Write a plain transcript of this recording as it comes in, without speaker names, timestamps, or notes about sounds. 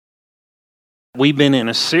We've been in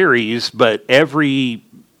a series, but every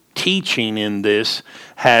teaching in this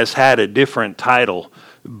has had a different title.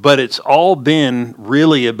 But it's all been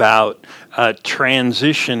really about a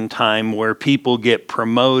transition time where people get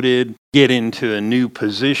promoted, get into a new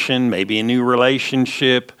position, maybe a new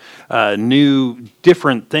relationship, new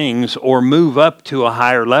different things, or move up to a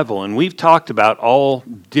higher level. And we've talked about all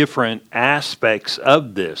different aspects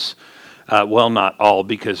of this. Well, not all,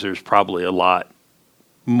 because there's probably a lot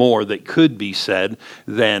more that could be said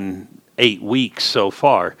than 8 weeks so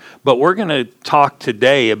far. But we're going to talk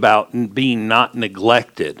today about being not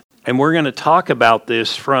neglected. And we're going to talk about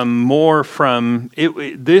this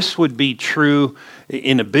this would be true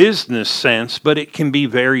in a business sense, but it can be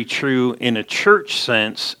very true in a church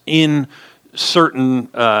sense in certain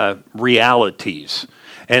realities.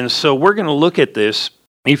 And so we're going to look at this.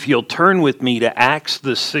 If you'll turn with me to Acts,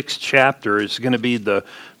 the 6th chapter, it's going to be the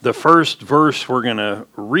first verse we're going to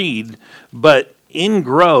read. But in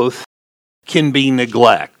growth can be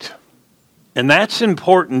neglect. And that's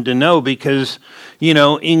important to know because,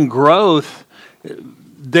 in growth,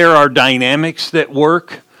 there are dynamics that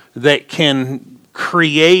work that can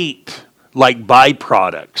create like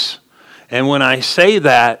byproducts. And when I say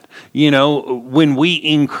that, when we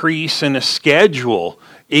increase in a schedule,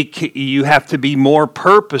 you have to be more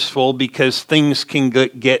purposeful because things can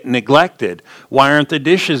get neglected. Why aren't the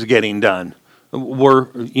dishes getting done?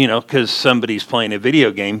 Because somebody's playing a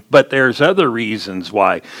video game, but there's other reasons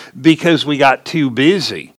why. Because we got too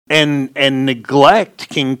busy. And neglect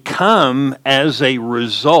can come as a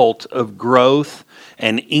result of growth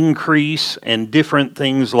and increase and different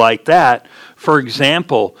things like that. For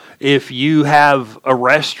example, if you have a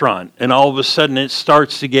restaurant and all of a sudden it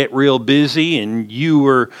starts to get real busy and you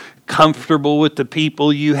were comfortable with the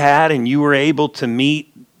people you had and you were able to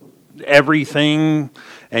meet everything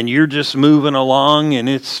and you're just moving along and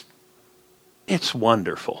it's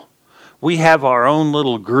wonderful. We have our own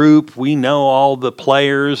little group. We know all the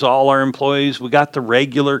players, all our employees. We got the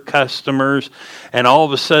regular customers. And all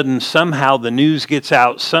of a sudden, somehow the news gets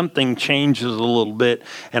out. Something changes a little bit.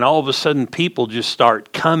 And all of a sudden, people just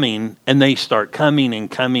start coming. And they start coming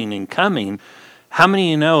and coming and coming. How many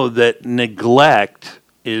of you know that neglect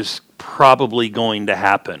is probably going to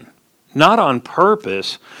happen? Not on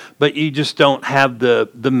purpose, but you just don't have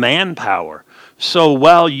the manpower. So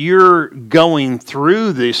while you're going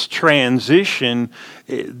through this transition,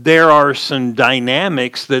 there are some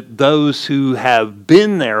dynamics that those who have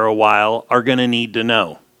been there a while are going to need to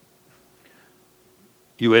know.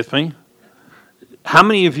 You with me? How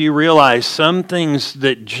many of you realize some things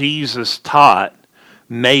that Jesus taught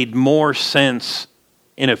made more sense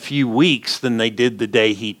in a few weeks than they did the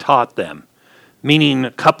day he taught them? Meaning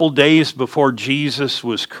a couple days before Jesus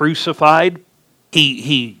was crucified,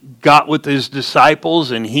 He got with his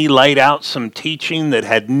disciples and he laid out some teaching that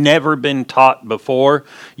had never been taught before.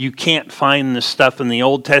 You can't find this stuff in the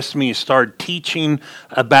Old Testament. He started teaching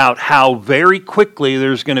about how very quickly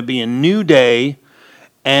there's going to be a new day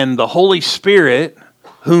and the Holy Spirit,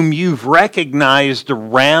 whom you've recognized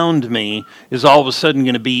around me, is all of a sudden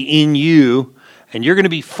going to be in you and you're going to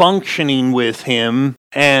be functioning with him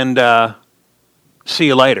and see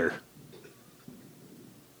you later.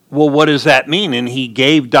 Well, what does that mean? And he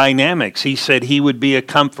gave dynamics. He said he would be a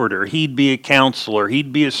comforter. He'd be a counselor.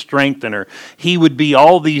 He'd be a strengthener. He would be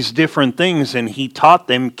all these different things, and he taught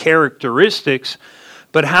them characteristics.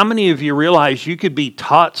 But how many of you realize you could be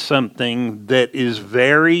taught something that is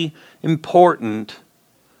very important,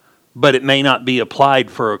 but it may not be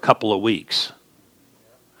applied for a couple of weeks?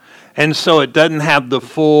 And so it doesn't have the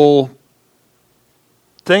full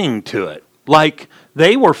thing to it. Like,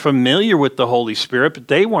 they were familiar with the Holy Spirit, but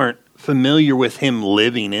they weren't familiar with him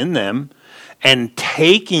living in them and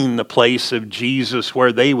taking the place of Jesus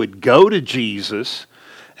where they would go to Jesus.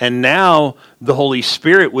 And now the Holy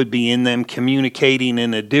Spirit would be in them communicating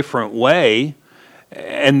in a different way.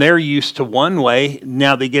 And they're used to one way.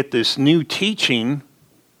 Now they get this new teaching.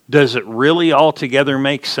 Does it really altogether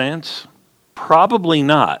make sense? Probably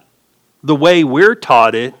not. The way we're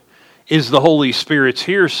taught it is the Holy Spirit's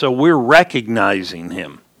here, so we're recognizing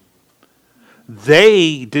him.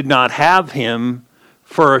 They did not have him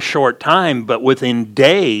for a short time, but within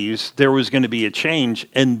days there was going to be a change,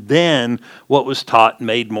 and then what was taught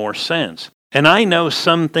made more sense. And I know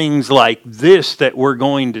some things like this that we're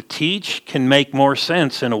going to teach can make more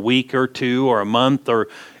sense in a week or two or a month or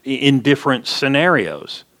in different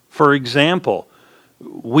scenarios. For example,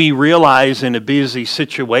 we realize in a busy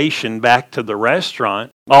situation back to the restaurant,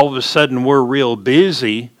 all of a sudden we're real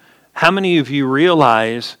busy. How many of you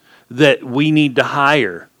realize that we need to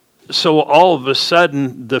hire? So all of a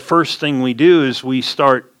sudden, the first thing we do is we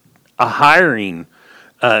start a hiring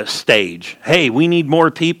stage. Hey, we need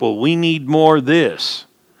more people. We need more this.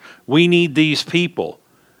 We need these people.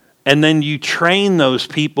 And then you train those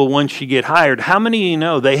people once you get hired. How many of you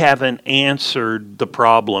know they haven't answered the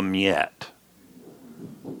problem yet?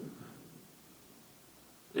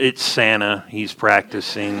 It's Santa. He's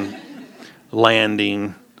practicing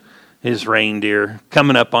landing his reindeer.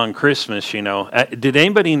 Coming up on Christmas, you know. Did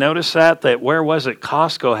anybody notice that where was it?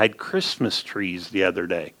 Costco had Christmas trees the other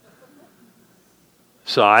day.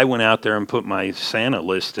 So I went out there and put my Santa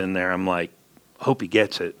list in there. I'm like, hope he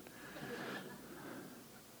gets it.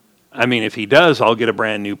 I mean, if he does, I'll get a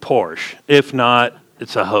brand new Porsche. If not,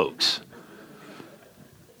 it's a hoax.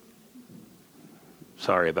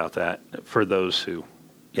 Sorry about that for those who,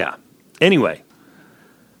 yeah. Anyway,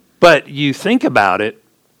 but you think about it,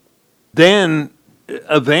 then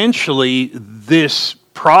eventually this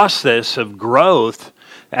process of growth,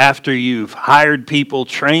 after you've hired people,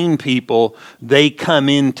 trained people, they come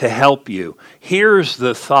in to help you. Here's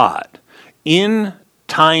the thought. In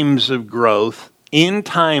times of growth, in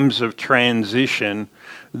times of transition,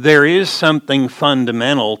 there is something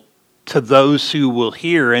fundamental to those who will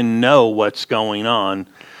hear and know what's going on.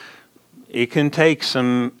 It can take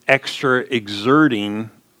some extra exerting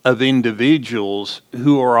of individuals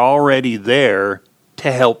who are already there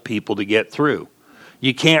to help people to get through.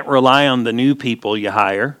 You can't rely on the new people you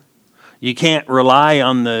hire. You can't rely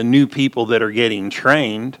on the new people that are getting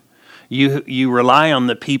trained. You rely on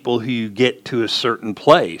the people who you get to a certain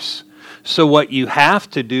place. So what you have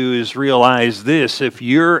to do is realize this. If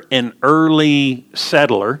you're an early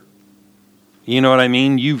settler, you know what I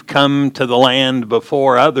mean? You've come to the land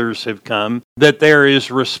before others have come, that there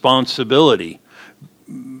is responsibility.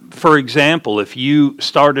 For example, if you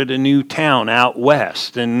started a new town out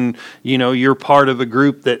west and, you know, you're part of a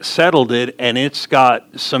group that settled it and it's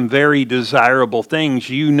got some very desirable things,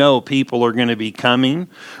 you know people are going to be coming.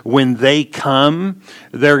 When they come,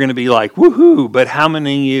 they're going to be like, woohoo! But how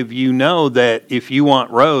many of you know that if you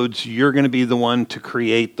want roads, you're going to be the one to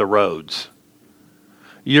create the roads?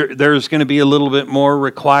 There's going to be a little bit more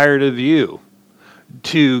required of you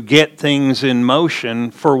to get things in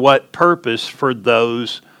motion. For what purpose? For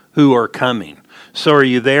those who are coming. So are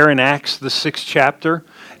you there in Acts, the 6th chapter?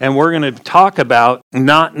 And we're going to talk about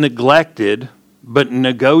not neglected, but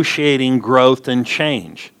negotiating growth and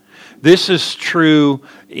change. This is true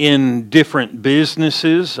in different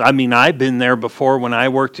businesses. I mean, I've been there before when I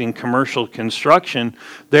worked in commercial construction.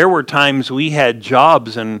 There were times we had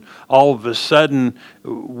jobs and all of a sudden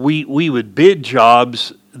we would bid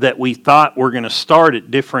jobs that we thought were going to start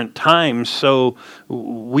at different times. So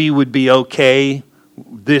we would be okay.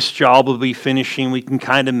 This job will be finishing. We can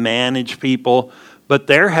kind of manage people. But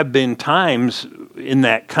there have been times in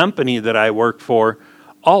that company that I worked for,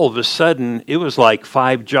 all of a sudden, it was like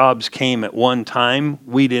 5 jobs came at one time.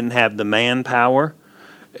 We didn't have the manpower.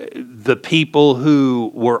 The people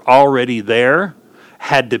who were already there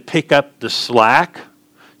had to pick up the slack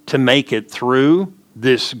to make it through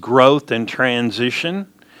this growth and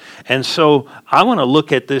transition. And so I want to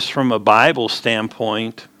look at this from a Bible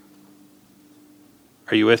standpoint.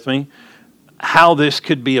 Are you with me? How this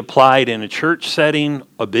could be applied in a church setting,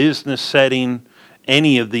 a business setting,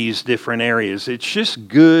 any of these different areas. It's just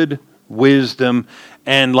good wisdom.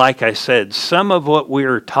 And like I said, some of what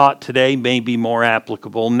we're taught today may be more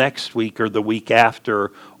applicable next week or the week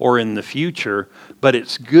after or in the future. But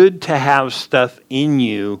it's good to have stuff in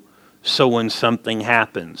you so when something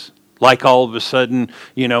happens, like all of a sudden,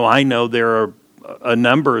 you know, I know there are a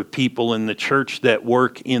number of people in the church that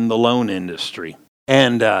work in the loan industry.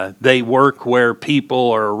 And they work where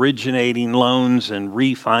people are originating loans and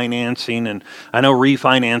refinancing. And I know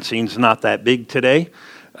refinancing is not that big today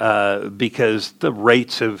because the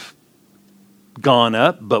rates have gone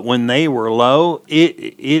up. But when they were low,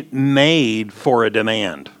 it made for a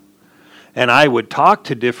demand. And I would talk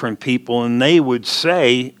to different people and they would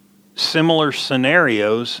say similar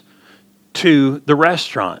scenarios to the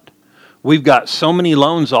restaurant. We've got so many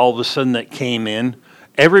loans all of a sudden that came in.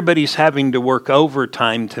 Everybody's having to work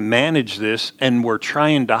overtime to manage this, and we're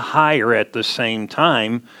trying to hire at the same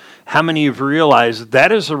time. How many of you realize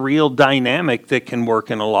that is a real dynamic that can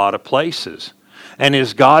work in a lot of places? And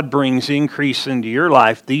as God brings increase into your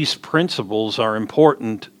life, these principles are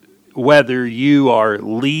important whether you are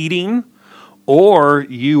leading or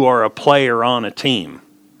you are a player on a team.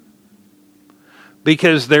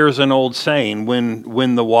 Because there's an old saying,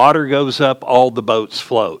 when the water goes up, all the boats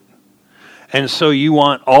float. And so you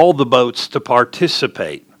want all the boats to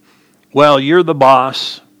participate. Well, you're the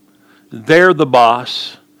boss. They're the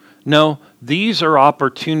boss. No, these are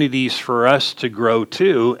opportunities for us to grow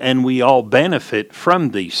too, and we all benefit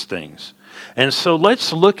from these things. And so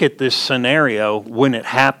let's look at this scenario when it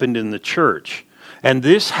happened in the church. And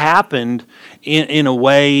this happened in a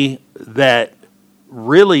way that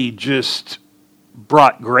really just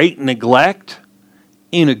brought great neglect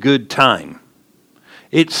in a good time.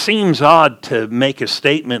 It seems odd to make a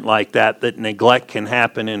statement like that neglect can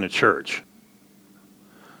happen in a church.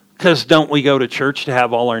 Because don't we go to church to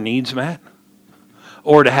have all our needs met?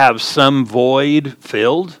 Or to have some void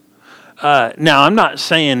filled? Now, I'm not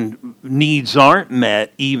saying needs aren't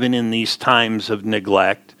met even in these times of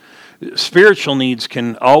neglect. Spiritual needs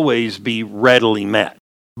can always be readily met.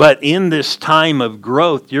 But in this time of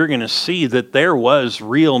growth, you're going to see that there was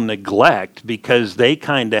real neglect because they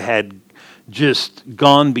kind of had just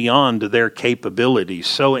gone beyond their capabilities.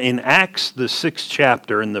 So in Acts, the 6th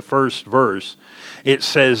chapter, in the first verse, it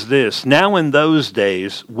says this, "Now in those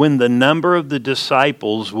days, when the number of the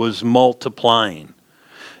disciples was multiplying."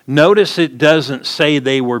 Notice it doesn't say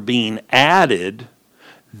they were being added,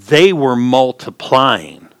 they were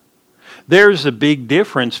multiplying. There's a big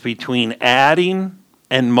difference between adding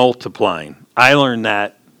and multiplying. I learned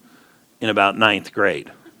that in about 9th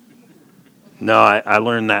grade. No, I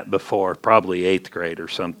learned that before, probably 8th grade or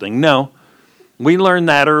something. No, we learned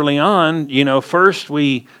that early on. First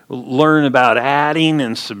we learn about adding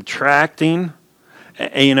and subtracting.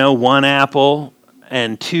 1 apple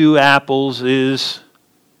and 2 apples is,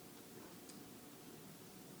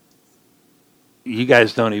 you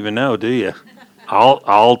guys don't even know, do you?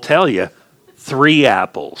 I'll tell you, 3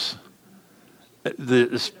 apples.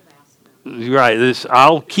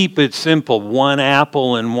 I'll keep it simple. 1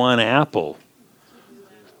 apple and 1 apple.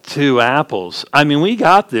 2 apples. I mean, we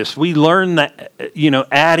got this. We learned that,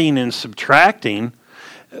 adding and subtracting.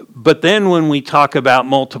 But then when we talk about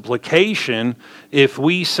multiplication, if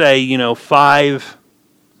we say, 5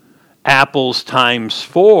 apples times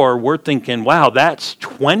 4, we're thinking, wow, that's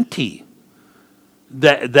 20.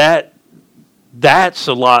 That's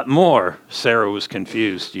a lot more. Sarah was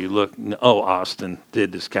confused. Austin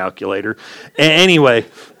did his calculator. Anyway,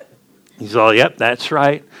 he's all, yep, that's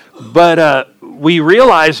right. But we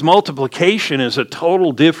realize multiplication is a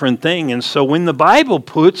total different thing. And so when the Bible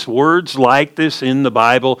puts words like this in the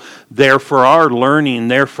Bible, they're for our learning,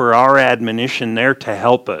 they're for our admonition, they're to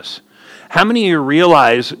help us. How many of you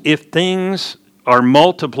realize if things are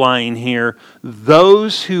multiplying here,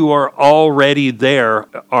 those who are already there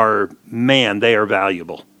they are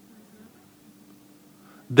valuable.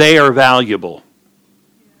 They are valuable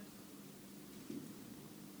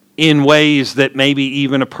in ways that maybe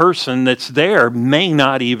even a person that's there may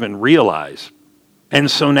not even realize. And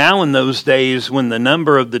so now in those days when the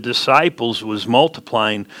number of the disciples was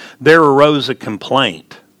multiplying, there arose a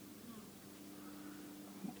complaint.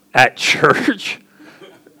 At church,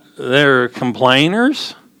 there are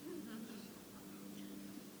complainers?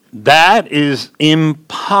 That is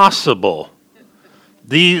impossible.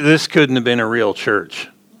 This couldn't have been a real church.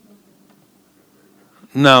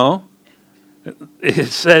 No. It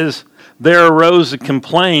says, there arose a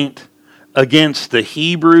complaint against the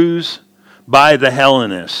Hebrews by the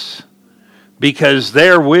Hellenists because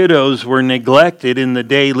their widows were neglected in the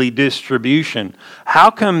daily distribution.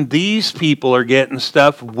 How come these people are getting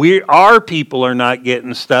stuff? Our people are not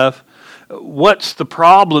getting stuff. What's the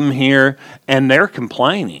problem here? And they're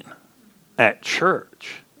complaining at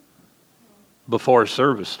church before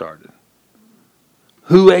service started.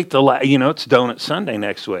 Who ate the last? It's Donut Sunday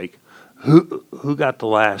next week. Who got the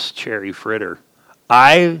last cherry fritter?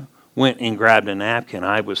 I went and grabbed a napkin.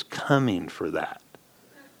 I was coming for that.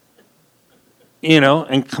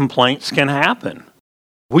 And complaints can happen.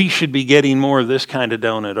 We should be getting more of this kind of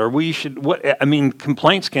donut, or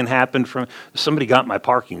complaints can happen from somebody got my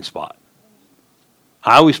parking spot.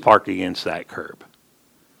 I always park against that curb.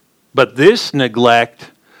 But this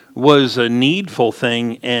neglect was a needful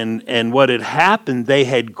thing, and what had happened, they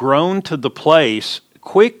had grown to the place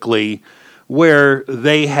quickly where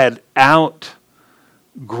they had outgrown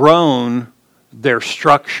their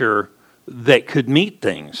structure that could meet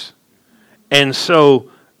things. And so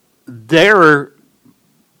they're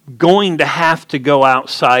going to have to go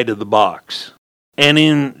outside of the box. And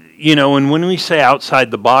and when we say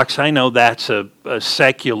outside the box, I know that's a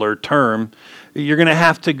secular term. You're going to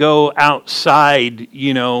have to go outside,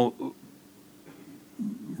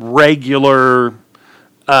 regular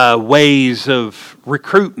ways of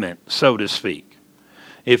recruitment, so to speak.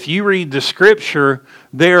 If you read the scripture,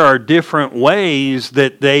 there are different ways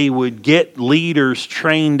that they would get leaders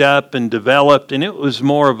trained up and developed, and it was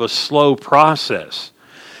more of a slow process.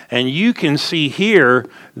 And you can see here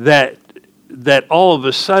that that all of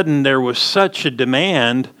a sudden there was such a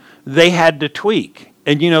demand, they had to tweak.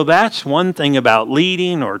 And that's one thing about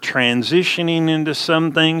leading or transitioning into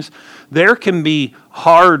some things. There can be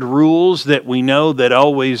hard rules that we know that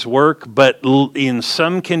always work, but in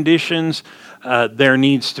some conditions, there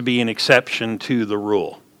needs to be an exception to the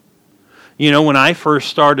rule. When I first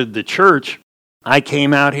started the church, I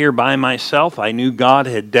came out here by myself. I knew God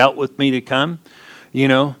had dealt with me to come.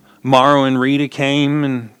 Morrow and Rita came,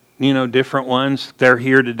 and different ones. They're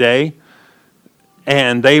here today.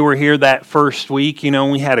 And they were here that first week.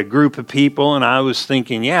 We had a group of people, and I was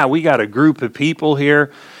thinking, yeah, we got a group of people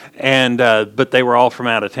here, and but they were all from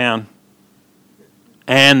out of town.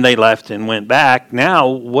 And they left and went back. Now,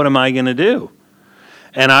 what am I going to do?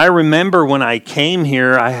 And I remember when I came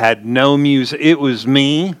here, I had no music. It was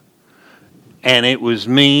me, and it was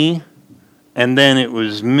me, and then it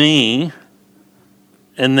was me,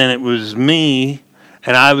 and then it was me,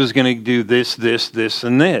 and I was going to do this,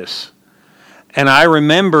 and this. And I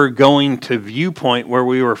remember going to Viewpoint where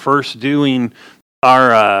we were first doing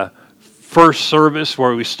our first service,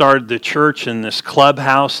 where we started the church in this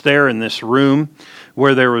clubhouse there in this room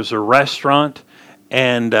where there was a restaurant,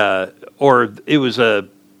 and or it was a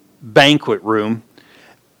banquet room.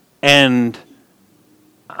 And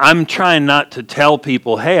I'm trying not to tell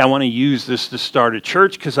people, hey, I want to use this to start a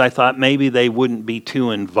church, because I thought maybe they wouldn't be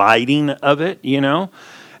too inviting of it,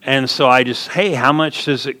 And so I just, hey, how much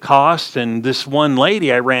does it cost? And this one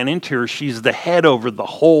lady, I ran into her, she's the head over the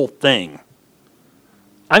whole thing.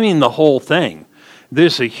 I mean the whole thing.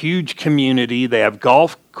 This is a huge community. They have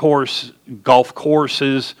golf courses,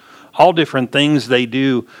 all different things they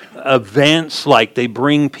do. Events, like they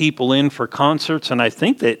bring people in for concerts, and I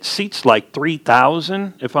think that seats like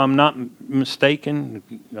 3,000, if I'm not mistaken.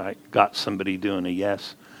 I got somebody doing a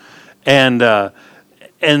yes. And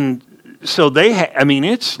so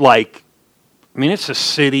it's a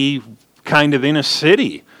city, kind of in a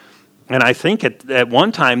city. And I think at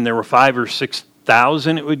one time there were 5,000 or 6,000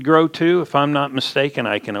 it would grow to, if I'm not mistaken.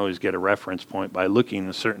 I can always get a reference point by looking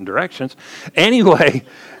in certain directions. Anyway,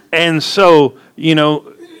 and so,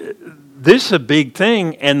 this is a big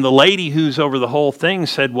thing. And the lady who's over the whole thing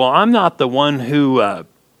said, well, I'm not the one who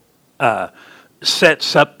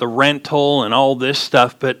sets up the rental and all this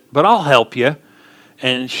stuff, but I'll help you.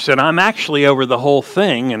 And she said, I'm actually over the whole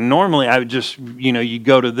thing. And normally I would just, you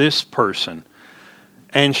go to this person.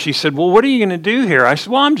 And she said, well, what are you going to do here? I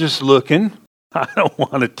said, well, I'm just looking. I don't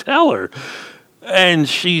want to tell her. And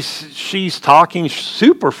she's talking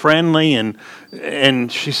super friendly.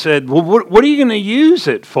 And she said, well, what are you going to use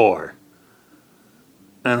it for?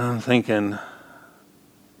 And I'm thinking,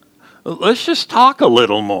 let's just talk a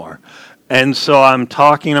little more. And so I'm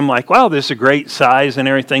talking, I'm like, wow, this is a great size and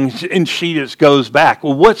everything. And she just goes back,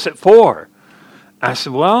 well, what's it for? I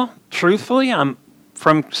said, well, truthfully, I'm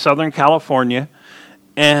from Southern California,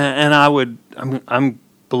 and I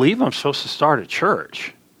believe I'm supposed to start a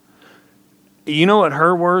church. You know what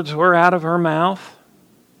her words were out of her mouth?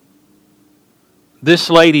 This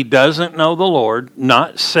lady doesn't know the Lord,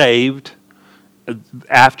 not saved.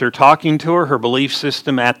 After talking to her, her belief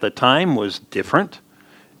system at the time was different.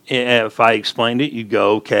 If I explained it, you'd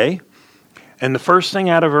go, okay. And the first thing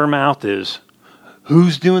out of her mouth is,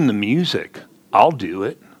 who's doing the music? I'll do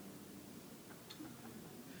it.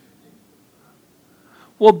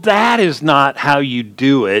 Well, that is not how you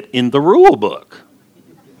do it in the rule book.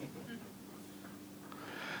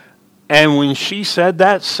 And when she said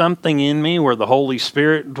that, something in me where the Holy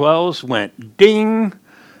Spirit dwells went ding.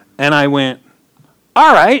 And I went,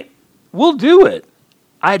 all right, we'll do it.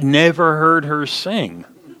 I'd never heard her sing.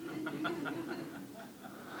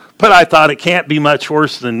 But I thought it can't be much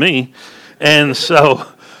worse than me. And so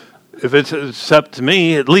if it's up to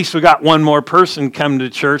me, at least we got one more person come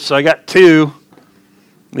to church. So I got two.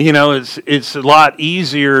 It's a lot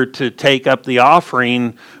easier to take up the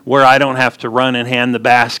offering where I don't have to run and hand the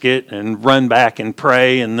basket and run back and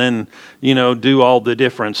pray and then, do all the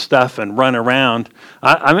different stuff and run around.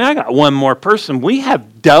 I got one more person. We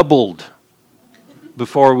have doubled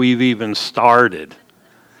before we've even started.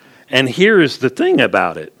 And here is the thing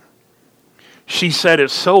about it. She said,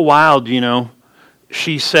 it's so wild,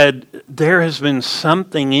 She said, there has been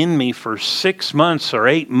something in me for 6 months or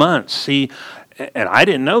 8 months. See, and I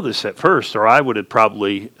didn't know this at first, or I would have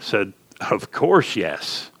probably said, of course,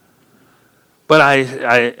 yes.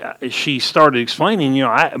 But she started explaining,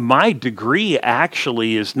 my degree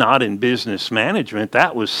actually is not in business management.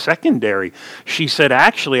 That was secondary. She said,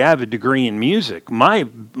 actually, I have a degree in music. My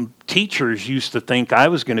teachers used to think I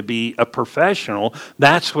was going to be a professional.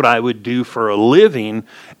 That's what I would do for a living.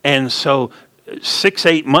 And so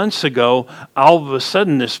 6-8 months ago, all of a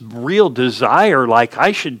sudden this real desire, like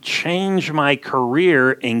I should change my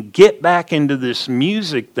career and get back into this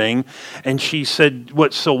music thing. And she said,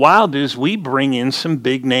 what's so wild is we bring in some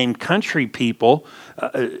big name country people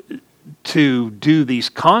to do these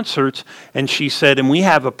concerts. And she said, and we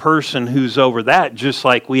have a person who's over that, just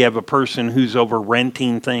like we have a person who's over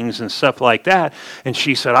renting things and stuff like that. And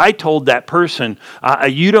she said, I told that person,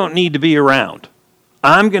 you don't need to be around.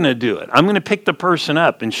 I'm going to do it. I'm going to pick the person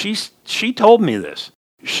up. And she told me this.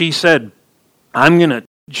 She said,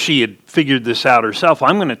 she had figured this out herself.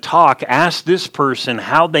 I'm going to ask this person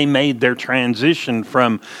how they made their transition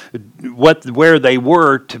from where they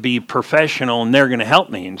were to be professional, and they're going to help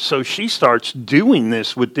me. And so she starts doing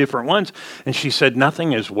this with different ones. And she said,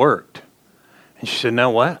 nothing has worked. And she said, know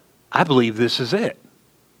what? I believe this is it.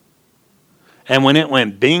 And when it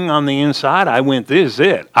went bing on the inside, I went, this is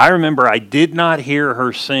it. I remember I did not hear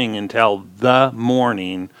her sing until the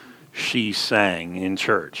morning she sang in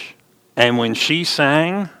church. And when she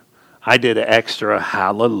sang, I did an extra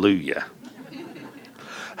hallelujah.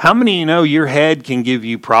 How many of you know your head can give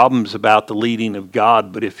you problems about the leading of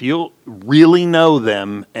God, but if you'll really know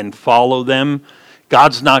them and follow them,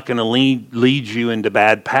 God's not going to lead you into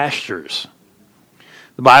bad pastures.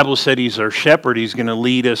 The Bible said he's our shepherd. He's going to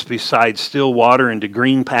lead us beside still water into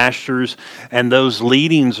green pastures, and those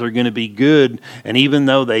leadings are going to be good. And even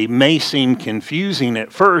though they may seem confusing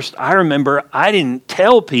at first, I remember I didn't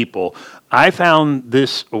tell people. I found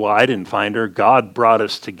this, I didn't find her. God brought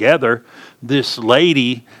us together, this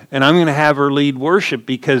lady, and I'm going to have her lead worship,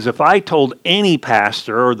 because if I told any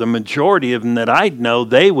pastor or the majority of them that I'd know,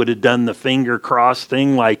 they would have done the finger cross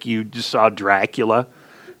thing like you just saw Dracula.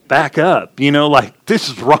 Back up, like this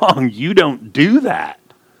is wrong. You don't do that.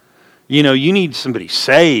 You need somebody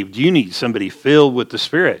saved. You need somebody filled with the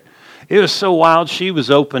Spirit. It was so wild. She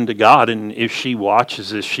was open to God, and if she watches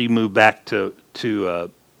this, she moved back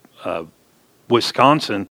to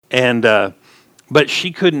Wisconsin, and but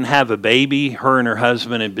she couldn't have a baby. Her and her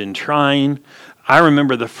husband had been trying. I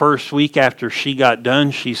remember the first week after she got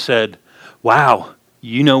done, she said, "Wow,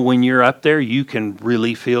 when you're up there, you can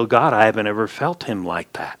really feel God. I haven't ever felt Him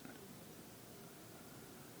like that."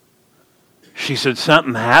 She said,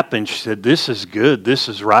 something happened. She said, this is good. This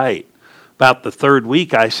is right. About the third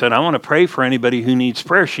week, I said, I want to pray for anybody who needs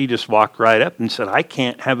prayer. She just walked right up and said, I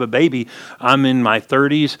can't have a baby. I'm in my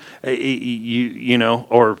 30s,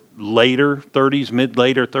 or later 30s,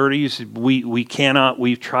 mid-later 30s. We cannot.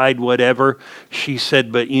 We've tried whatever. She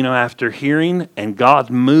said, but, after hearing and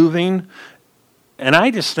God moving, and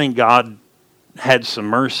I just think God had some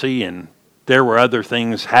mercy, and there were other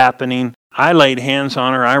things happening. I laid hands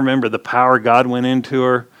on her. I remember the power of God went into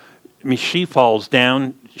her. I mean, she falls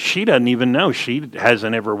down. She doesn't even know. She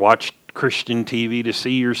hasn't ever watched Christian TV to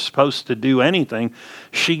see you're supposed to do anything.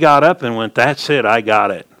 She got up and went, that's it, I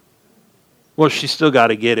got it. Well, she still got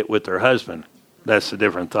to get it with her husband. That's a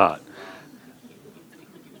different thought.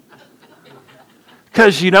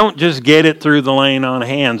 Because you don't just get it through the laying on of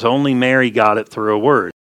hands. Only Mary got it through a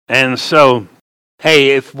word. And so,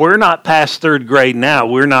 hey, if we're not past third grade now,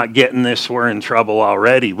 we're not getting this, we're in trouble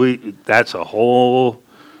already. That's a whole,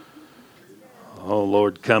 oh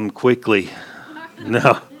Lord, come quickly.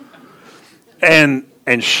 No. And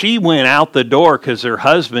she went out the door because her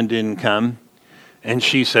husband didn't come. And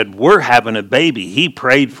she said, we're having a baby. He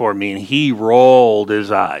prayed for me and he rolled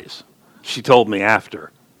his eyes. She told me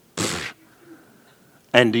after.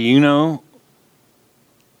 And do you know,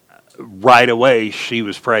 right away she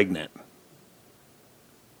was pregnant.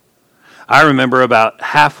 I remember about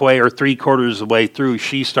halfway or 3/4 of the way through,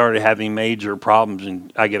 she started having major problems,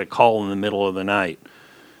 and I get a call in the middle of the night.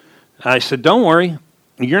 I said, don't worry,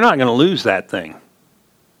 you're not going to lose that thing,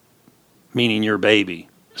 meaning your baby.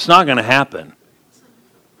 It's not going to happen.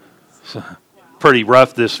 So, pretty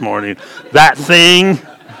rough this morning. That thing.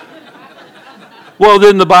 Well,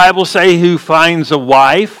 didn't the Bible say who finds a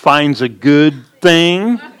wife finds a good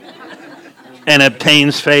thing and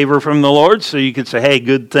obtains favor from the Lord? So you could say, hey,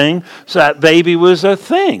 good thing. So that baby was a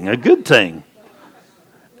thing, a good thing.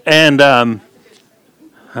 And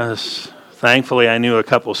thankfully I knew a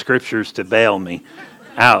couple scriptures to bail me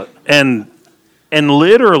out. And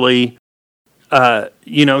literally,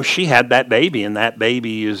 she had that baby, and that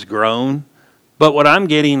baby is grown. But what I'm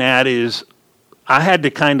getting at is I had to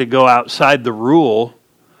kind of go outside the rule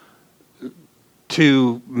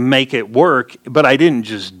to make it work, but I didn't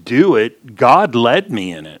just do it. God led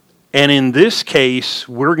me in it. And in this case,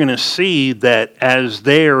 we're going to see that as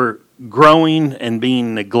they're growing and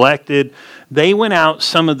being neglected, they went out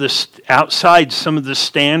outside some of the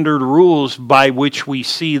standard rules by which we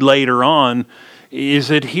see later on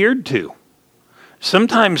is adhered to.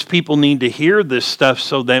 Sometimes people need to hear this stuff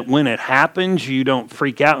so that when it happens, you don't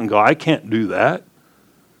freak out and go, I can't do that.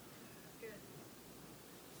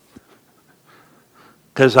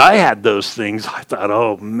 Because I had those things. I thought,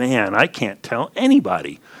 oh man, I can't tell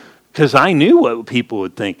anybody. Because I knew what people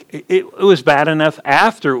would think. It was bad enough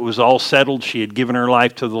after it was all settled. She had given her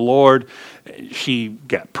life to the Lord. She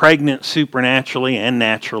got pregnant supernaturally and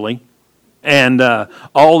naturally. And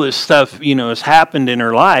all this stuff, has happened in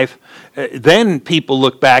her life. Then people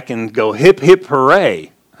look back and go, hip, hip,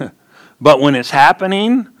 hooray. But when it's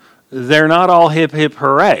happening, they're not all hip, hip,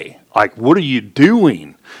 hooray. Like, what are you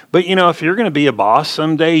doing? But, if you're going to be a boss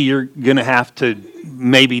someday, you're going to have to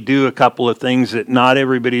maybe do a couple of things that not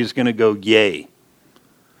everybody's going to go, yay.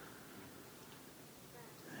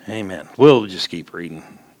 Amen. We'll just keep reading.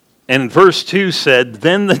 And verse 2 said,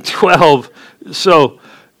 then the 12, so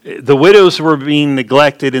the widows were being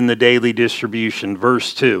neglected in the daily distribution.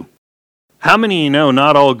 Verse 2. How many of you know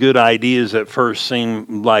not all good ideas at first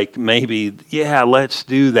seem like maybe, yeah, let's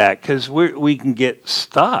do that, because we can get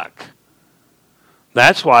stuck.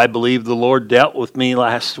 That's why I believe the Lord dealt with me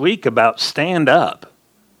last week about stand up.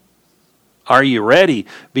 Are you ready?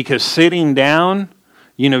 Because sitting down,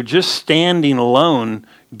 just standing alone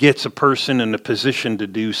gets a person in a position to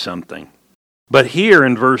do something. But here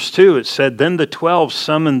in verse 2 it said, then the 12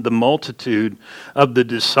 summoned the multitude of the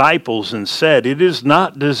disciples and said, it is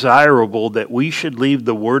not desirable that we should leave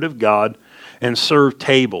the word of God and serve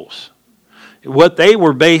tables. What they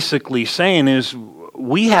were basically saying is,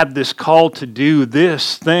 we have this call to do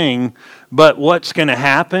this thing, but what's going to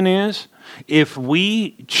happen is, if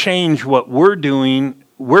we change what we're doing,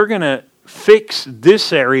 we're going to fix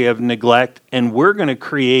this area of neglect, and we're going to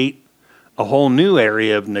create a whole new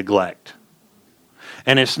area of neglect.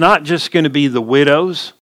 And it's not just going to be the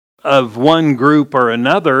widows of one group or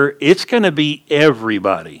another, it's going to be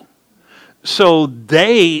everybody. So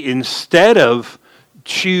they, instead of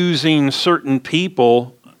choosing certain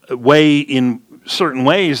people in certain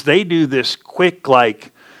ways, they do this quick,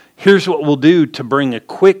 like, here's what we'll do to bring a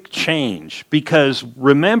quick change. Because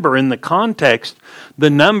remember, in the context, the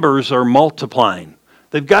numbers are multiplying.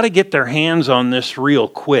 They've got to get their hands on this real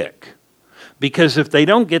quick. Because if they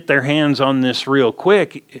don't get their hands on this real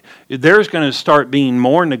quick, there's going to start being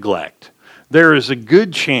more neglect. There is a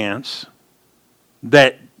good chance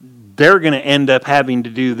that they're going to end up having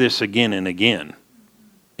to do this again and again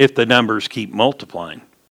if the numbers keep multiplying.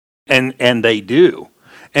 And they do.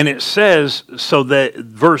 And it says, so that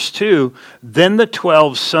verse 2, then the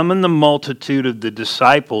 12 summoned the multitude of the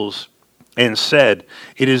disciples and said,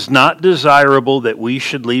 it is not desirable that we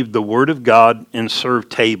should leave the word of God and serve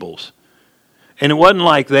tables. And it wasn't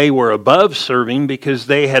like they were above serving, because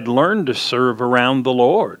they had learned to serve around the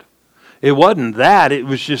Lord. It wasn't that. It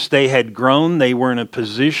was just they had grown. They were in a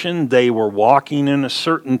position. They were walking in a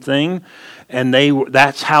certain thing. And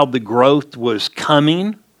that's how the growth was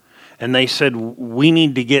coming. And they said, we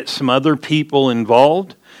need to get some other people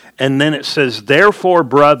involved. And then it says, therefore,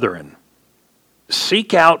 brethren,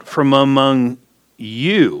 seek out from among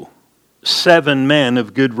you 7 men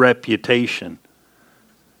of good reputation.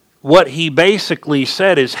 What he basically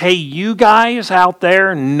said is, hey, you guys out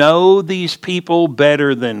there know these people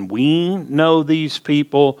better than we know these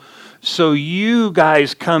people. So you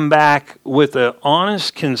guys come back with an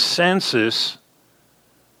honest consensus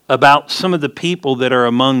about some of the people that are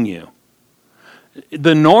among you.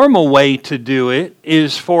 The normal way to do it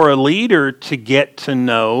is for a leader to get to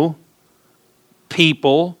know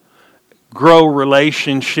people, grow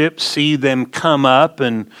relationships, see them come up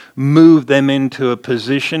and move them into a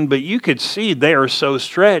position. But you could see they are so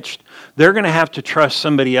stretched, they're going to have to trust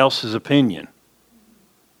somebody else's opinion.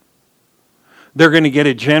 They're going to get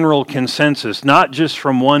a general consensus, not just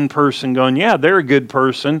from one person going, yeah, they're a good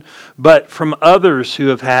person, but from others who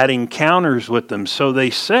have had encounters with them. So they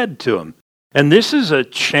said to him, and this is a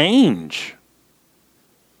change.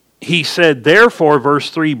 He said, therefore, verse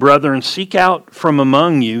 3, brethren, seek out from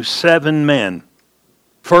among you 7 men,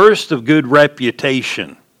 first of good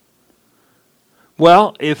reputation.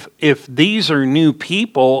 Well, if these are new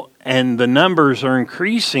people and the numbers are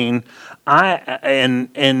increasing,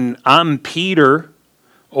 I'm Peter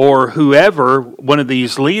or whoever, one of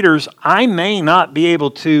these leaders, I may not be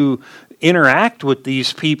able to interact with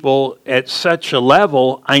these people at such a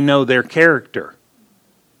level I know their character.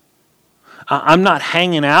 I'm not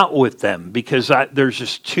hanging out with them because there's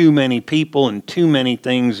just too many people and too many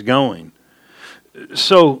things going.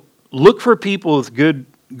 So look for people with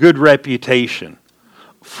good reputation,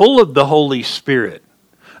 full of the Holy Spirit.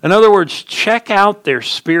 In other words, check out their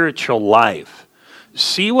spiritual life.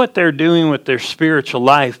 See what they're doing with their spiritual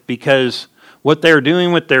life, because what they're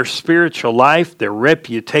doing with their spiritual life, their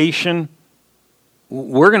reputation,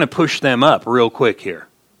 we're going to push them up real quick here.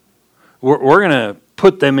 We're going to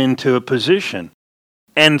put them into a position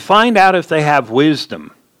and find out if they have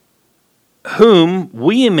wisdom, whom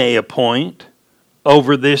we may appoint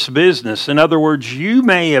over this business. In other words, you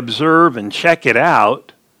may observe and check it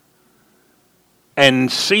out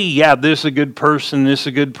and see, yeah, this is a good person, this is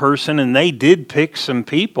a good person, and they did pick some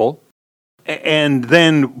people, and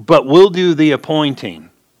then, but we'll do the appointing.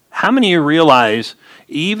 How many of you realize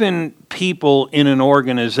even people in an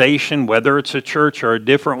organization, whether it's a church or a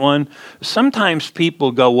different one, sometimes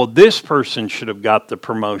people go, well, this person should have got the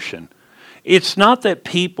promotion. It's not that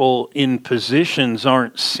people in positions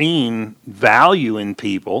aren't seeing value in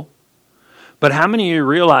people, but how many of you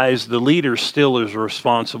realize the leader still is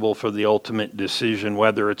responsible for the ultimate decision,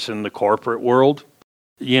 whether it's in the corporate world,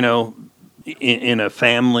 you know, in a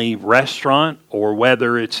family restaurant, or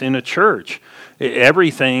whether it's in a church?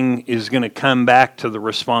 Everything is going to come back to the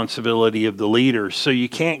responsibility of the leader. So you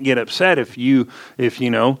can't get upset if you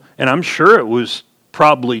know, and I'm sure it was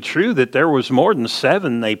probably true that there was more than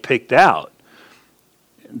 7 they picked out.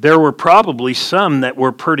 There were probably some that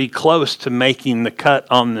were pretty close to making the cut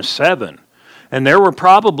on the 7. And there were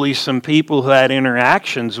probably some people who had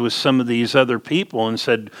interactions with some of these other people and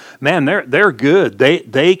said, man, they're good.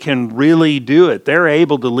 They can really do it. They're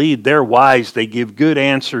able to lead. They're wise. They give good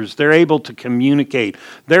answers. They're able to communicate.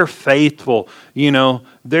 They're faithful. You know,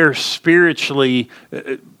 they're spiritually,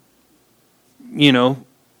 you know,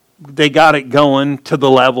 they got it going to the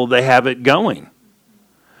level they have it going.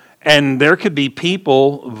 And there could be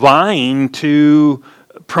people vying to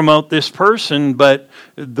promote this person, but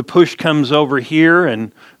the push comes over here,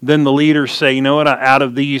 and then the leaders say, you know what, out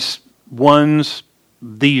of these ones,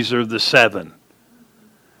 these are the 7.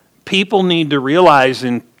 People need to realize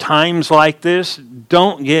in times like this,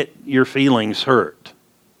 don't get your feelings hurt.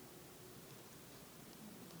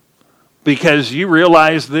 Because you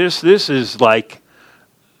realize this is like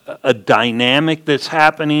a dynamic that's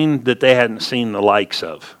happening that they hadn't seen the likes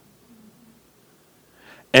of.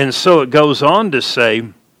 And so it goes on to say,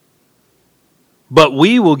 but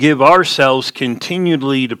we will give ourselves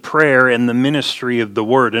continually to prayer and the ministry of the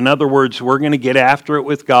word. In other words, we're going to get after it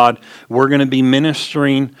with God. We're going to be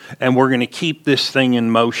ministering, and we're going to keep this thing in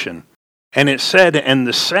motion. And it said, and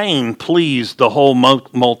the saying pleased the whole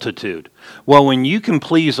multitude. Well, when you can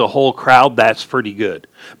please a whole crowd, that's pretty good.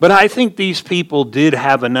 But I think these people did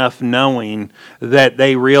have enough knowing that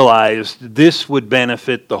they realized this would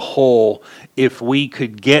benefit the whole if we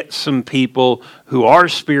could get some people who are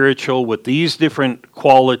spiritual with these different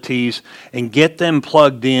qualities and get them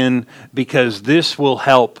plugged in, because this will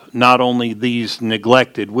help not only these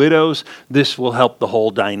neglected widows, this will help the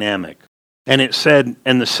whole dynamic. And it said,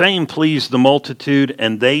 and the same pleased the multitude,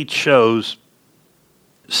 and they chose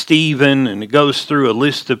Stephen, and it goes through a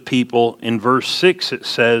list of people. In verse 6 it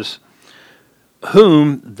says,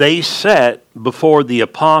 whom they set before the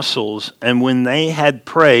apostles, and when they had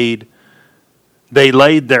prayed, they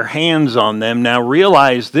laid their hands on them. Now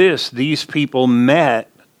realize this, these people met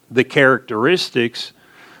the characteristics,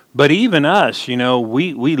 but even us, you know,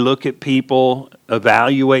 we look at people,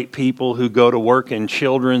 evaluate people who go to work in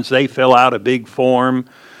children's. They fill out a big form.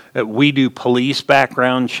 We do police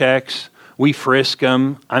background checks. We frisk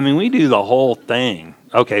them. I mean, we do the whole thing.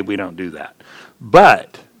 Okay, we don't do that.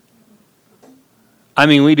 But, I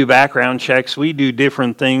mean, we do background checks. We do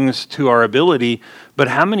different things to our ability. But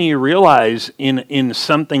how many of you realize in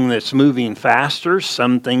something that's moving faster,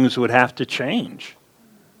 some things would have to change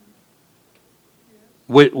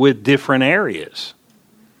with different areas?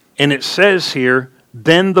 And it says here,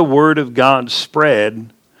 then the word of God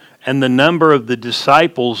spread, and the number of the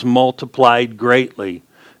disciples multiplied greatly.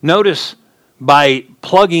 Notice, by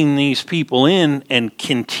plugging these people in and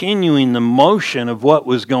continuing the motion of what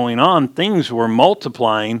was going on, things were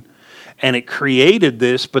multiplying, and it created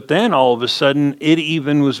this, but then all of a sudden it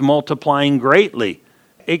even was multiplying greatly.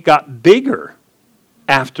 It got bigger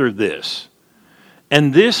after this.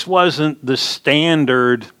 And this wasn't the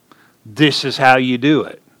standard, this is how you do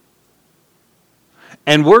it.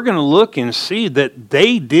 And we're going to look and see that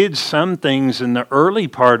they did some things in the early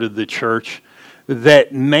part of the church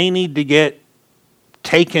that may need to get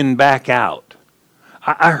taken back out.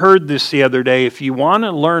 I heard this the other day. If you want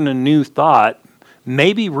to learn a new thought,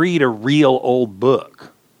 maybe read a real old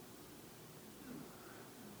book.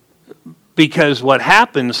 Because what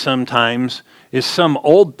happens sometimes is some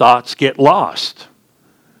old thoughts get lost.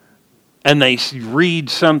 And they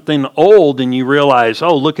read something old and you realize,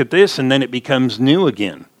 oh, look at this, and then it becomes new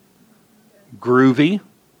again. Groovy,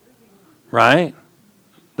 right?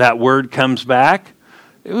 That word comes back.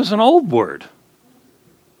 It was an old word.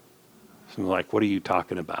 So I'm like, what are you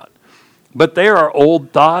talking about? But there are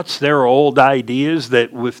old thoughts, there are old ideas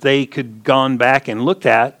that if they could gone back and looked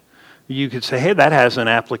at, you could say, hey, that has an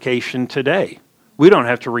application today. We don't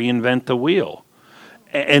have to reinvent the wheel.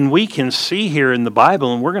 And we can see here in the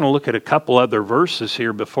Bible, and we're going to look at a couple other verses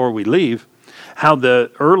here before we leave, how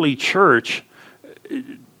the early church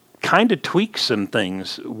kind of tweaked some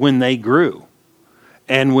things when they grew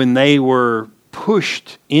and when they were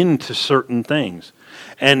pushed into certain things.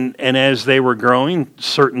 And as they were growing,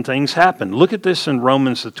 certain things happened. Look at this in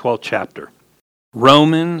Romans, the 12th chapter.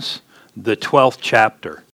 Romans, the 12th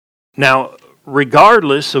chapter. Now,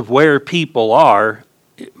 regardless of where people are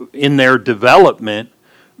in their development,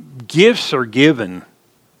 gifts are given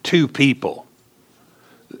to people.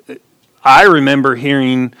 I remember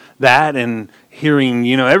hearing that and hearing,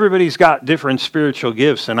 everybody's got different spiritual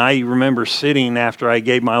gifts. And I remember sitting after I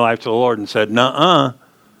gave my life to the Lord and said, nuh-uh.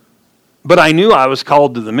 But I knew I was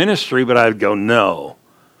called to the ministry, but I'd go, no.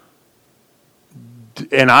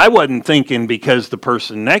 And I wasn't thinking because the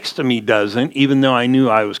person next to me doesn't, even though I knew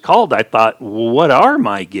I was called, I thought, well, what are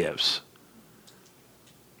my gifts?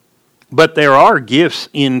 But there are gifts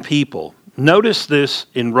in people. Notice this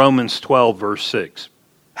in Romans 12, verse 6.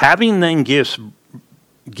 Having then gifts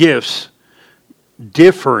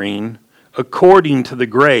differing according to the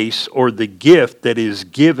grace or the gift that is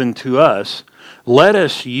given to us, let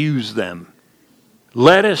us use them.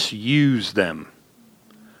 Let us use them.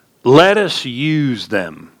 Let us use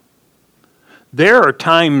them. There are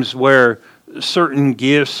times where certain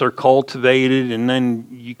gifts are cultivated and then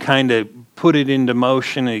you kind of put it into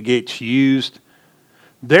motion and it gets used.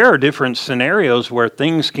 There are different scenarios where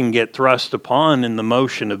things can get thrust upon and the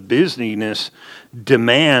motion of busyness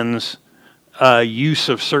demands use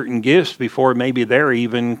of certain gifts before maybe they're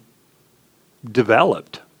even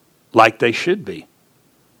developed like they should be.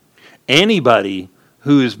 Anybody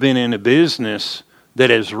who has been in a business that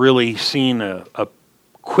has really seen a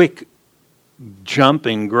quick jump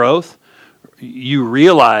in growth, you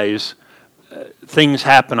realize things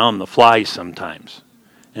happen on the fly sometimes.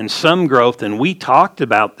 And some growth, and we talked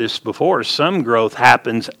about this before, some growth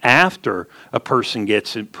happens after a person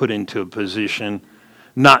gets put into a position,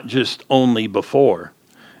 not just only before.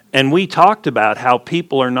 And we talked about how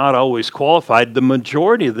people are not always qualified. The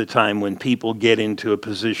majority of the time when people get into a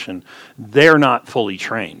position, they're not fully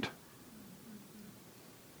trained.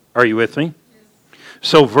 Are you with me? Yes.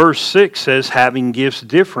 So verse 6 says, having gifts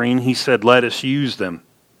differing, he said, let us use them.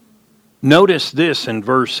 Notice this in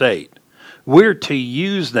verse 8. We're to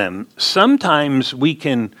use them. Sometimes we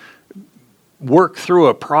can work through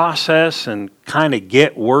a process and kind of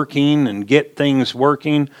get working and get things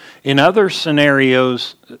working. In other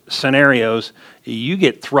scenarios, you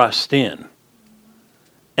get thrust in.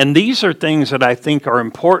 And these are things that I think are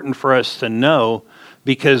important for us to know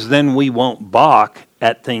because then we won't balk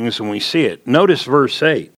at things when we see it. Notice verse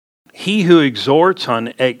 8. He who exhorts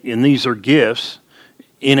and these are gifts,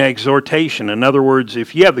 in exhortation. In other words,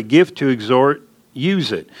 if you have a gift to exhort,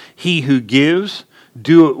 use it. He who gives,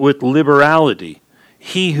 do it with liberality.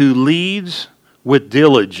 He who leads, with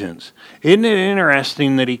diligence. Isn't it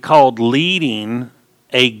interesting that he called leading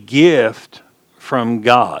a gift from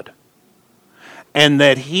God? And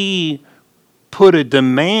that he put a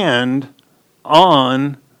demand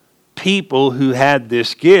on people who had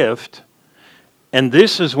this gift. And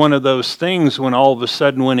this is one of those things when all of a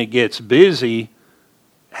sudden when it gets busy,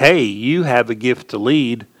 hey, you have a gift to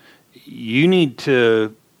lead. You need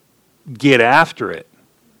to get after it.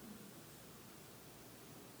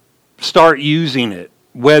 Start using it.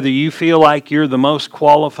 Whether you feel like you're the most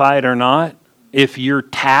qualified or not, if you're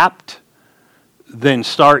tapped, then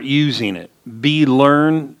start using it. Be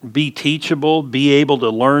teachable, be able to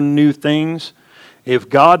learn new things. If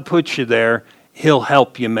God puts you there, He'll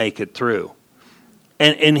help you make it through.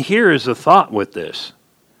 And here is a thought with this.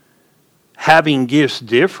 Having gifts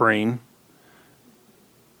differing,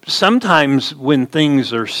 sometimes when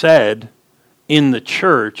things are said in the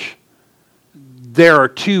church, there are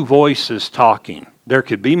two voices talking. There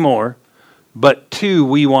could be more, but two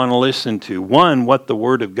we want to listen to. One, what the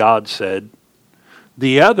Word of God said.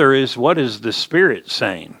 The other is, what is the Spirit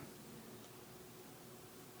saying?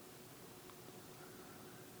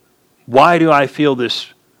 Why do I feel this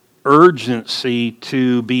urgency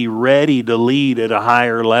to be ready to lead at a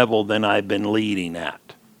higher level than I've been leading at?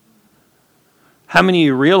 How many of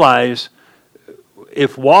you realize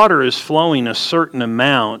if water is flowing a certain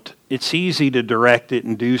amount, it's easy to direct it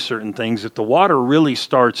and do certain things. If the water really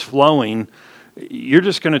starts flowing, you're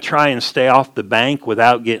just going to try and stay off the bank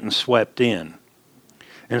without getting swept in.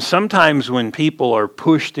 And sometimes when people are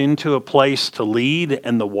pushed into a place to lead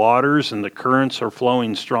and the waters and the currents are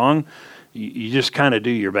flowing strong, you just kind of do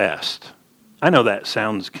your best. I know that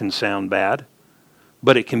can sound bad,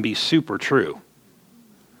 but it can be super true.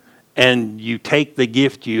 And you take the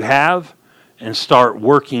gift you have and start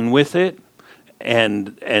working with it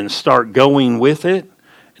and start going with it.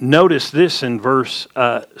 Notice this in verse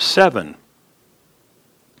 7.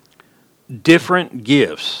 Different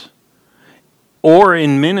gifts. Or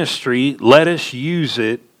in ministry, let us use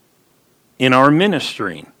it in our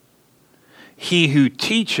ministering. He who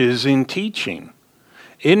teaches in teaching.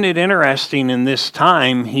 Isn't it interesting in this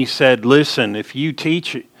time, he said, listen, if you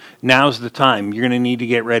teach, now's the time. You're going to need to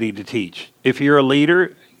get ready to teach. If you're a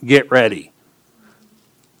leader, get ready.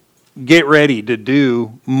 Get ready to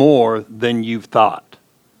do more than you've thought.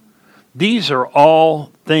 These are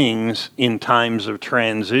all things in times of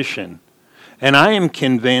transition. And I am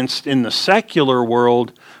convinced in the secular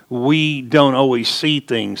world, we don't always see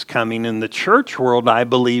things coming. In the church world, I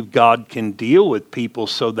believe God can deal with people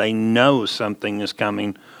so they know something is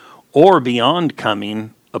coming or beyond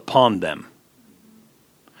coming upon them.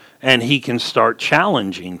 And he can start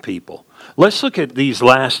challenging people. Let's look at these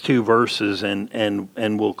last two verses and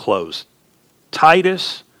we'll close.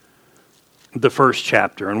 Titus, the first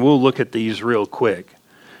chapter, and we'll look at these real quick.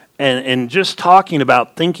 And just talking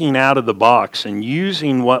about thinking out of the box and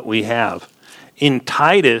using what we have. In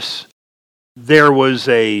Titus, there was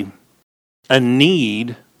a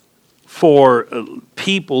need for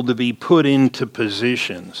people to be put into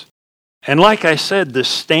positions. And like I said,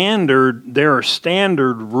 there are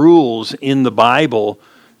standard rules in the Bible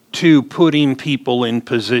to putting people in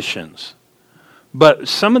positions. But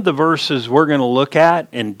some of the verses we're going to look at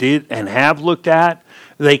and have looked at,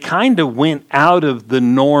 they kind of went out of the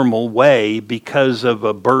normal way because of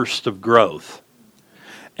a burst of growth.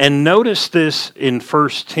 And notice this in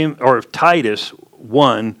Titus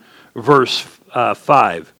 1, verse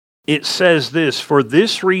 5. It says this, "For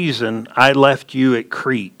this reason I left you at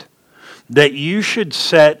Crete, that you should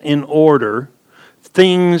set in order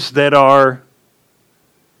things that are,"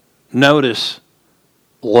 notice,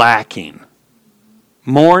 "lacking."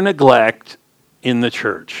 More neglect in the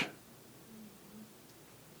church.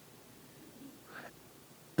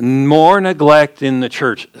 More neglect in the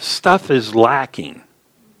church. Stuff is lacking.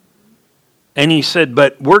 And he said,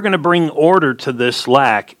 but we're going to bring order to this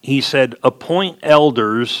lack. He said, appoint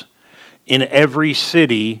elders in every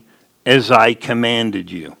city as I commanded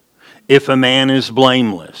you. If a man is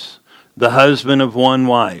blameless, the husband of one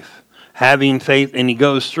wife, having faith, and he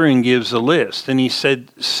goes through and gives a list. And he said,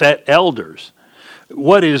 set elders.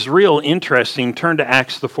 What is real interesting, turn to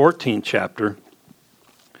Acts the 14th chapter.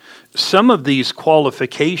 Some of these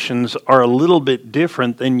qualifications are a little bit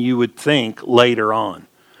different than you would think later on.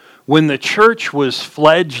 When the church was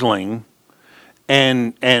fledgling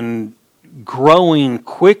and growing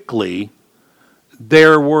quickly,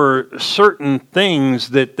 there were certain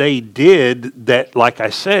things that they did that, like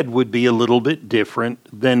I said, would be a little bit different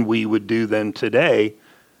than we would do them today.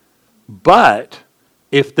 But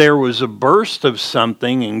if there was a burst of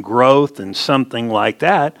something and growth and something like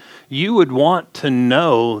that, you would want to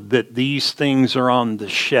know that these things are on the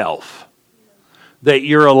shelf, that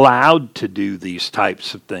you're allowed to do these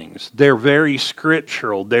types of things. They're very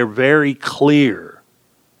scriptural. They're very clear.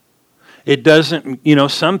 It doesn't,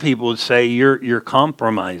 some people would say you're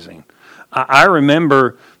compromising. I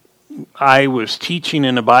remember I was teaching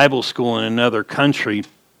in a Bible school in another country,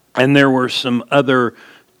 and there were some other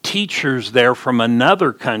teachers there from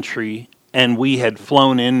another country, and we had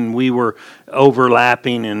flown in and we were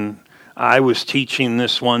overlapping, and I was teaching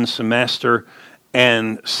this one semester,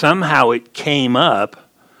 and somehow it came up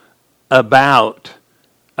about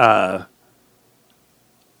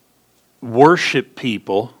worship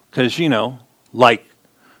people, because, like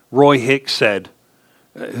Roy Hicks said,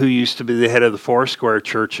 who used to be the head of the Foursquare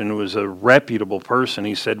Church and was a reputable person,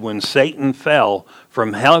 he said, when Satan fell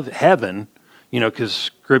from heaven, because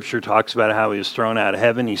Scripture talks about how he was thrown out of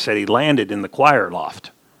heaven, he said he landed in the choir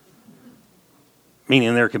loft.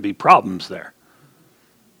 Meaning there could be problems there.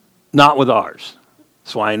 Not with ours.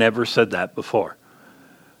 That's why I never said that before.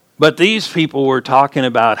 But these people were talking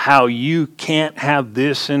about how you can't have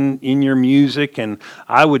this in your music, and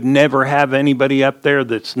I would never have anybody up there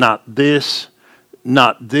that's not this,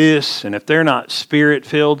 and if they're not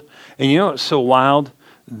Spirit-filled. And what's so wild?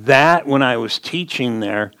 That when I was teaching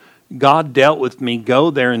there, God dealt with me,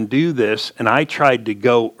 go there and do this, and I tried to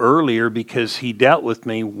go earlier because he dealt with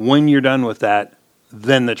me, when you're done with that,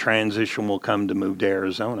 then the transition will come to move to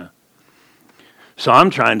Arizona. So I'm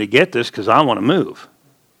trying to get this because I want to move.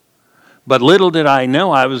 But little did I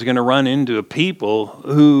know I was going to run into a people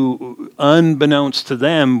who, unbeknownst to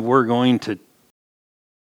them, were going to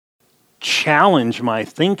challenge my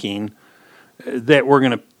thinking, that were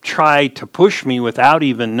going to try to push me without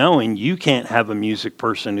even knowing. You can't have a music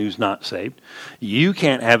person who's not saved. You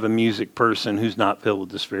can't have a music person who's not filled with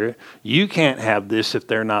the Spirit. You can't have this if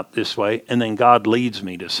they're not this way. And then God leads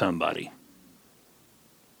me to somebody.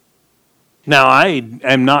 Now, I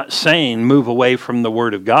am not saying move away from the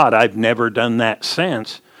Word of God. I've never done that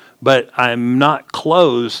since. But I'm not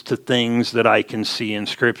closed to things that I can see in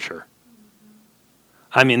Scripture.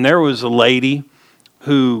 I mean, there was a lady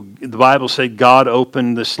who, the Bible said, God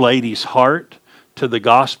opened this lady's heart to the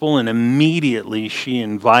gospel, and immediately she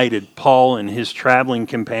invited Paul and his traveling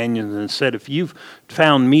companions and said, if you've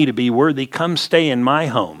found me to be worthy, come stay in my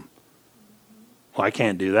home. Well, I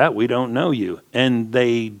can't do that. We don't know you. And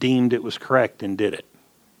they deemed it was correct and did it.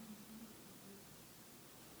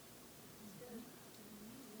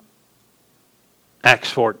 Acts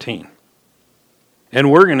 14.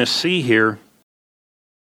 And we're going to see here,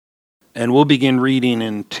 and we'll begin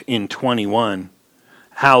reading in 21,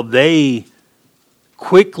 how they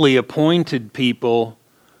quickly appointed people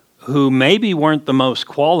who maybe weren't the most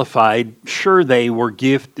qualified. Sure, they were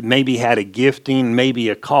maybe had a gifting, maybe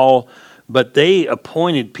a call, but they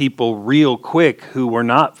appointed people real quick who were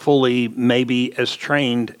not fully maybe as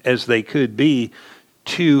trained as they could be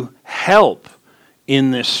to help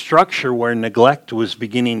in this structure where neglect was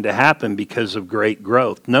beginning to happen because of great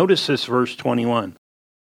growth. Notice this, verse 21.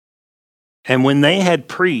 And when they had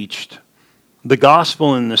preached the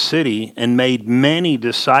gospel in the city and made many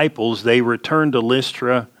disciples, they returned to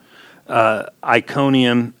Lystra,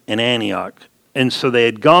 Iconium, and Antioch. And so they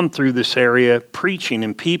had gone through this area preaching,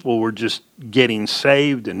 and people were just getting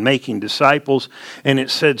saved and making disciples. And it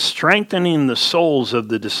said, strengthening the souls of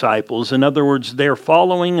the disciples. In other words, they're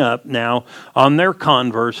following up now on their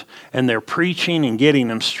converts, and they're preaching and getting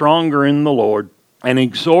them stronger in the Lord, and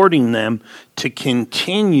exhorting them to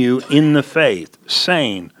continue in the faith,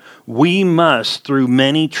 saying, we must through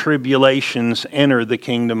many tribulations enter the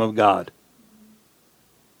kingdom of God.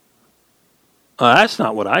 That's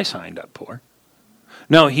not what I signed up for.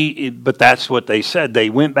 No, but that's what they said. They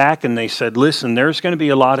went back and they said, listen, there's going to be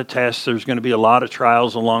a lot of tests. There's going to be a lot of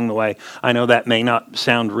trials along the way. I know that may not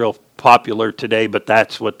sound real popular today, but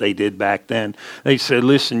that's what they did back then. They said,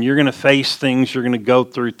 listen, you're going to face things. You're going to go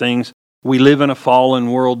through things. We live in a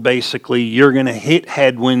fallen world, basically. You're going to hit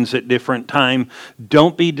headwinds at different times.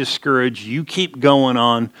 Don't be discouraged. You keep going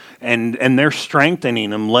on. And they're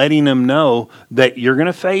strengthening them, letting them know that you're going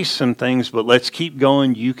to face some things, but let's keep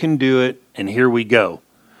going. You can do it. And here we go.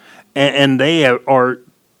 And they are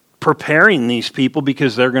preparing these people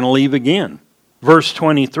because they're going to leave again. Verse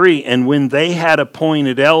 23, and when they had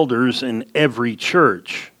appointed elders in every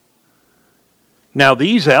church. Now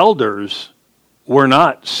these elders were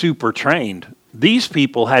not super trained. These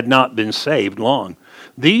people had not been saved long.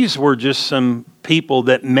 These were just some people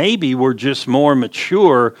that maybe were just more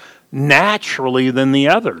mature naturally than the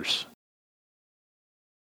others.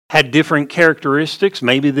 Had different characteristics.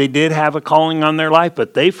 Maybe they did have a calling on their life,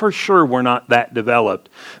 but they for sure were not that developed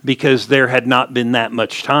because there had not been that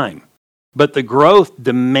much time. But the growth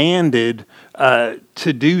demanded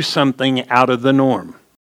to do something out of the norm.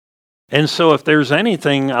 And so if there's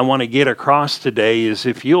anything I want to get across today is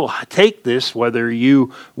if you'll take this, whether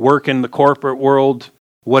you work in the corporate world,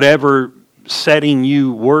 whatever setting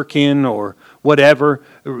you work in or whatever,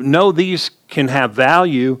 know these can have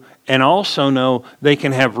value and also know they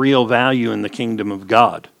can have real value in the kingdom of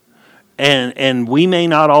God. And we may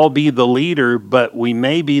not all be the leader, but we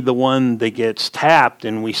may be the one that gets tapped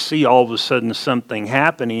and we see all of a sudden something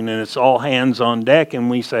happening and it's all hands on deck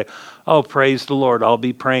and we say, oh, praise the Lord, I'll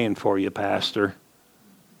be praying for you, Pastor.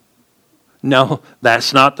 No,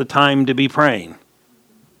 that's not the time to be praying.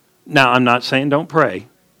 Now, I'm not saying don't pray,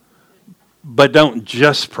 but don't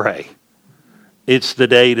just pray. It's the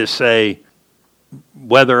day to say,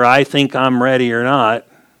 whether I think I'm ready or not,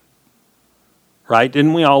 right?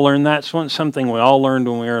 Didn't we all learn that? It's something we all learned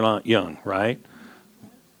when we were young, right?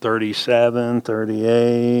 37,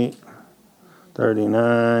 38,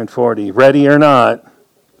 39, 40. Ready or not?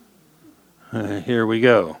 Here we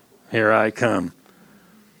go. Here I come.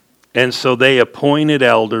 And so they appointed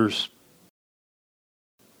elders.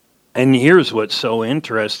 And here's what's so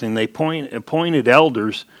interesting. They appointed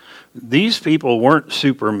elders. These people weren't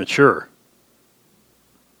super mature.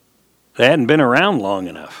 They hadn't been around long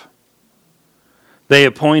enough. They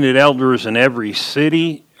appointed elders in every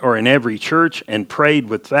city or in every church and prayed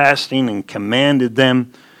with fasting and commended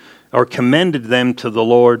them to the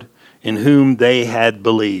Lord in whom they had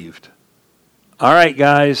believed. All right,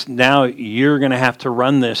 guys, now you're going to have to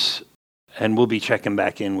run this, and we'll be checking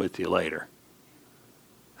back in with you later.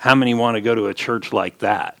 How many want to go to a church like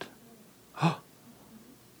that?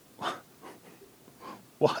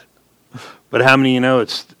 What? But how many know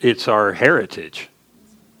it's our heritage?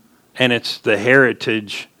 And it's the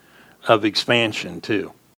heritage of expansion,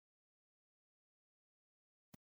 too.